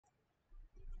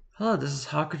Hello, this is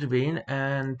Haku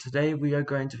and today we are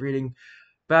going to reading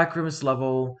Backrooms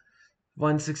level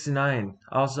 169,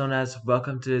 also known as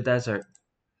Welcome to the Desert.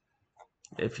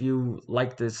 If you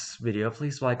like this video,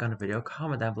 please like on the video,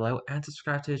 comment down below, and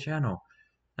subscribe to the channel.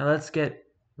 Now let's get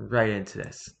right into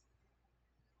this.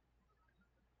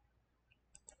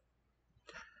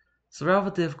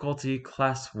 Survival difficulty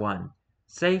Class 1.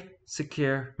 Safe,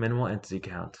 secure, minimal entity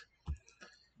count.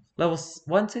 Level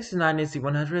 169 is the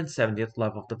 170th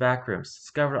level of the Backrooms,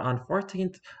 discovered on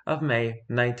 14th of May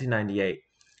 1998.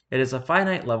 It is a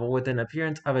finite level with an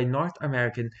appearance of a North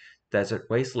American desert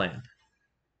wasteland.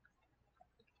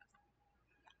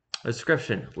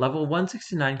 Description: Level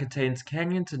 169 contains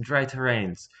canyons and dry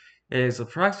terrains. It is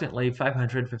approximately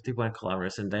 551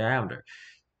 kilometers in diameter,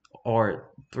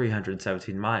 or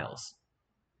 317 miles.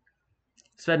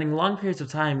 Spending long periods of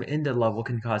time in the level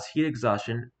can cause heat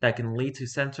exhaustion that can lead to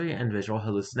sensory and visual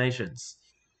hallucinations.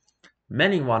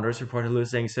 Many wanderers report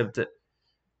hallucinating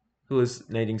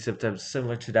symptoms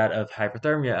similar to that of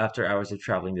hypothermia after hours of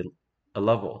traveling a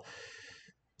level.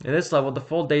 In this level, the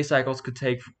full day cycles could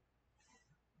take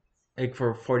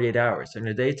for 48 hours. In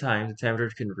the daytime, the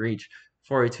temperature can reach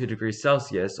 42 degrees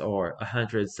Celsius or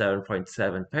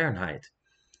 107.7 Fahrenheit.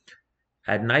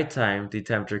 At nighttime, the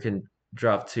temperature can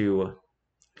drop to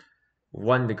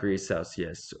 1 degree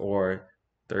Celsius or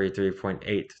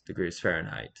 33.8 degrees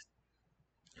Fahrenheit.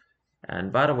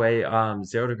 And by the way,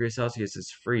 0 degrees Celsius is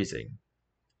freezing.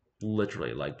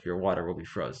 Literally, like your water will be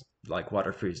frozen. Like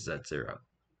water freezes at 0.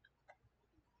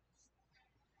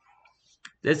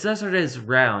 This desert is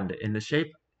round in the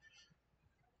shape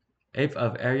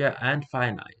of area and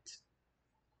finite.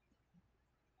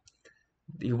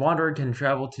 The wanderer can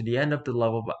travel to the end of the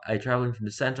level by traveling from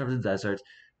the center of the desert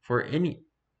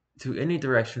to any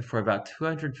direction for about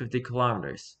 250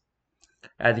 kilometers.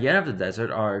 At the end of the desert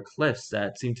are cliffs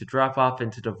that seem to drop off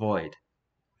into the void.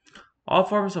 All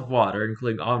forms of water,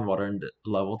 including almond water in the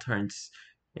level, turns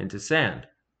into sand.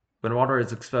 When water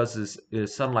is exposed to the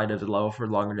sunlight at the level for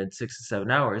longer than 6 to 7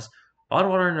 hours, all the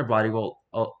water in the body will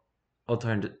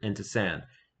turn into sand,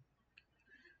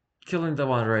 killing the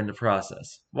wanderer in the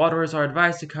process. Wanderers are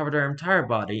advised to cover their entire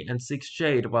body and seek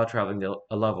shade while traveling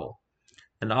a level.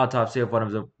 An autopsy of one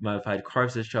of the mummified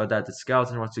corpses showed that the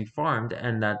skeleton was deformed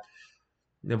and that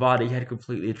the body had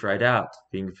completely dried out,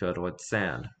 being filled with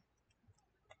sand.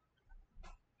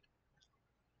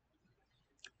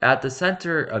 At the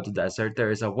center of the desert,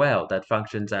 there is a well that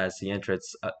functions as the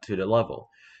entrance to the level.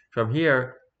 From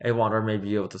here, a wanderer may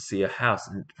be able to see a house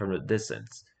from a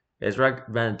distance. It is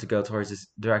recommended to go towards the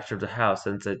direction of the house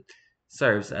since it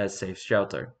serves as safe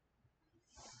shelter.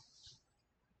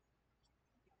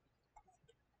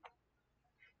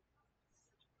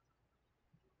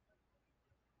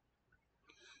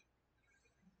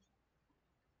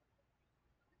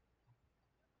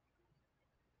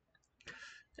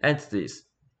 Entities.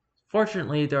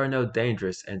 Fortunately, there are no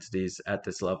dangerous entities at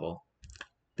this level.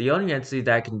 The only entity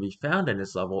that can be found in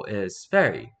this level is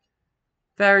Fairy.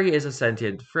 Fairy is a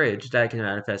sentient fridge that can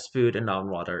manifest food and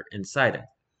non-water inside it.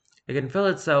 It can fill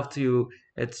itself to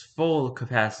its full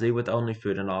capacity with only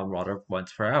food and non-water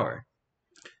once per hour.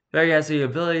 Fairy has the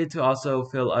ability to also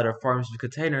fill other forms of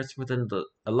containers within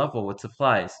a level with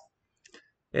supplies.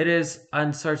 It is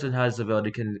uncertain how this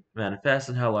ability can manifest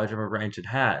and how large of a range it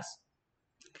has.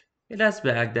 It has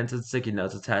magnets and sticky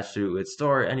notes attached to its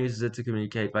door and uses it to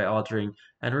communicate by altering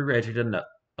and rearranging the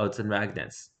notes and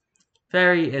magnets.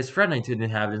 Fairy is friendly to the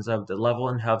inhabitants of the level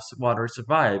and helps wanderers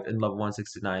survive in level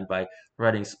 169 by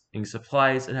providing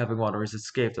supplies and helping wanderers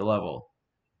escape the level.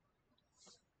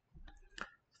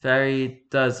 Fairy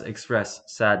does express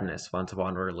sadness once a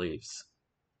wanderer leaves.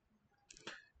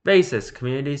 Bases,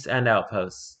 communities, and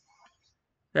outposts.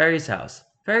 Fairy's House.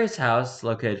 Fairy's House,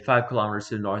 located 5 kilometers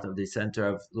to the north of the center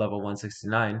of level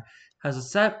 169,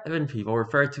 has 7 people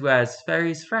referred to as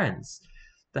Fairy's friends.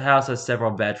 The house has several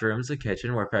bedrooms, a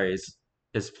kitchen where Fairy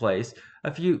is placed,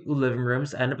 a few living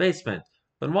rooms, and a basement.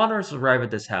 When wanderers arrive at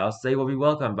this house, they will be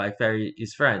welcomed by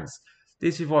Fairy's friends.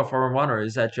 These people are former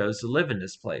wanderers that chose to live in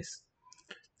this place.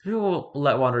 People will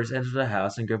let wanderers enter the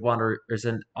house and give wanderers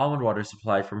an almond water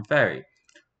supply from Fairy.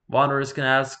 Wanderers can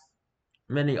ask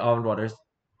many almond waters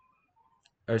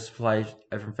or supply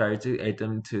from Fairy to aid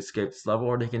them to escape this level,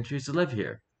 or they can choose to live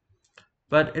here.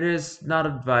 But it is not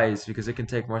advised because it can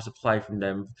take more supply from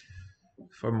them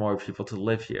for more people to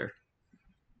live here.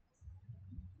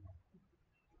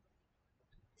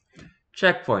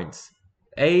 Checkpoints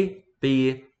A,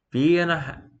 B, B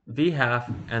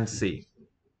half, and C.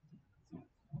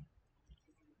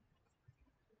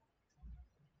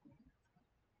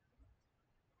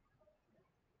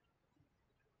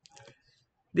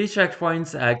 These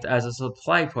checkpoints act as a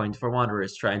supply point for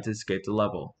wanderers trying to escape the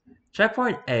level.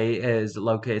 Checkpoint A is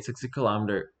located 60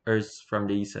 kilometers from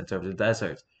the center of the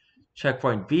desert.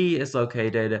 Checkpoint B is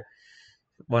located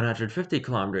 150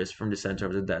 kilometers from the center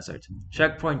of the desert.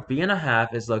 Checkpoint B and a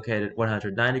half is located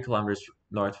 190 kilometers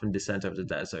north from the center of the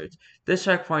desert. This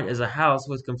checkpoint is a house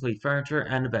with complete furniture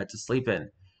and a bed to sleep in.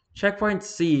 Checkpoint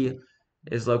C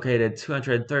is located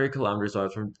 230 kilometers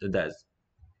north from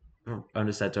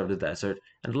the center of the desert,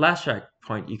 and the last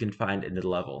checkpoint you can find in the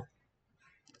level.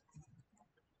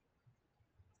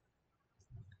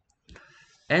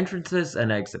 Entrances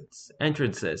and exits.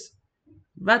 Entrances.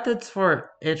 Methods for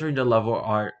entering the level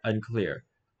are unclear.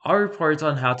 Our reports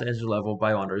on how to enter the level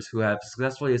by wanderers who have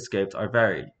successfully escaped are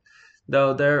varied,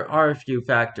 though there are a few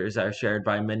factors that are shared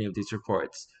by many of these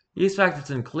reports. These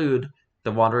factors include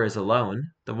the wanderer is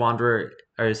alone, the wanderer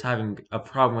is having a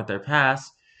problem with their pass,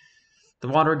 the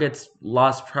wanderer gets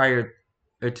lost prior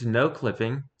to no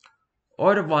clipping,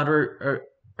 or the wanderer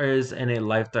is in a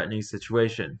life-threatening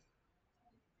situation.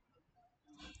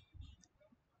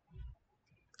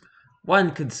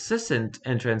 One consistent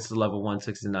entrance to level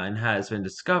 169 has been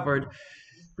discovered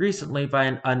recently by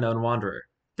an unknown wanderer.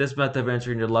 This method of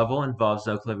entering the level involves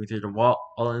no clipping through the wall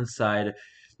inside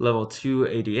level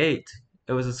 288.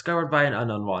 It was discovered by an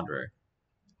unknown wanderer.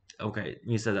 Okay,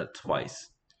 you said that twice.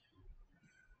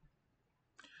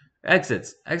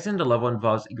 Exits. Exiting the level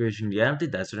involves reaching the empty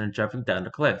desert and jumping down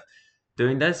the cliff.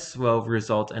 Doing this will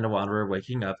result in the wanderer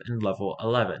waking up in level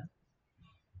 11.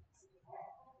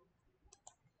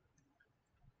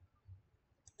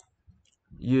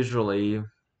 Usually,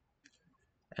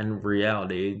 in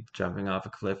reality, jumping off a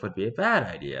cliff would be a bad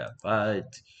idea, but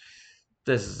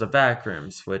this is a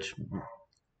backrooms, which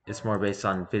is more based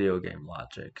on video game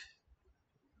logic.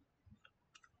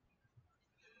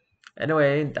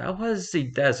 Anyway, that was the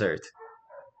desert.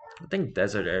 I think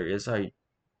desert areas are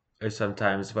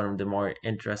sometimes one of the more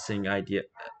interesting ideas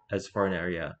for an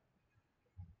area.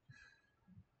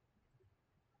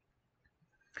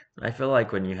 I feel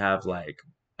like when you have like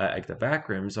the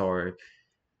backrooms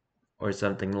or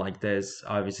something like this,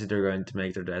 obviously they're going to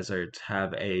make the desert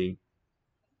have an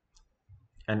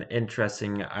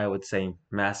interesting, I would say,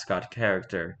 mascot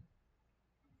character.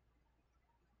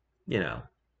 You know,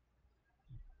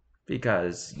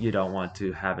 because you don't want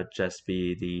to have it just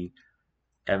be the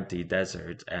empty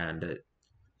desert and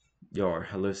your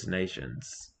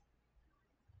hallucinations.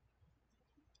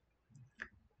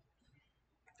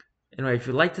 Anyway, if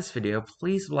you like this video,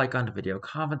 please like on the video,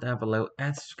 comment down below,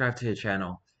 and subscribe to the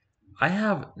channel. I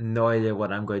have no idea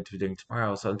what I'm going to be doing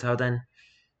tomorrow, so until then,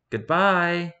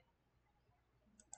 goodbye!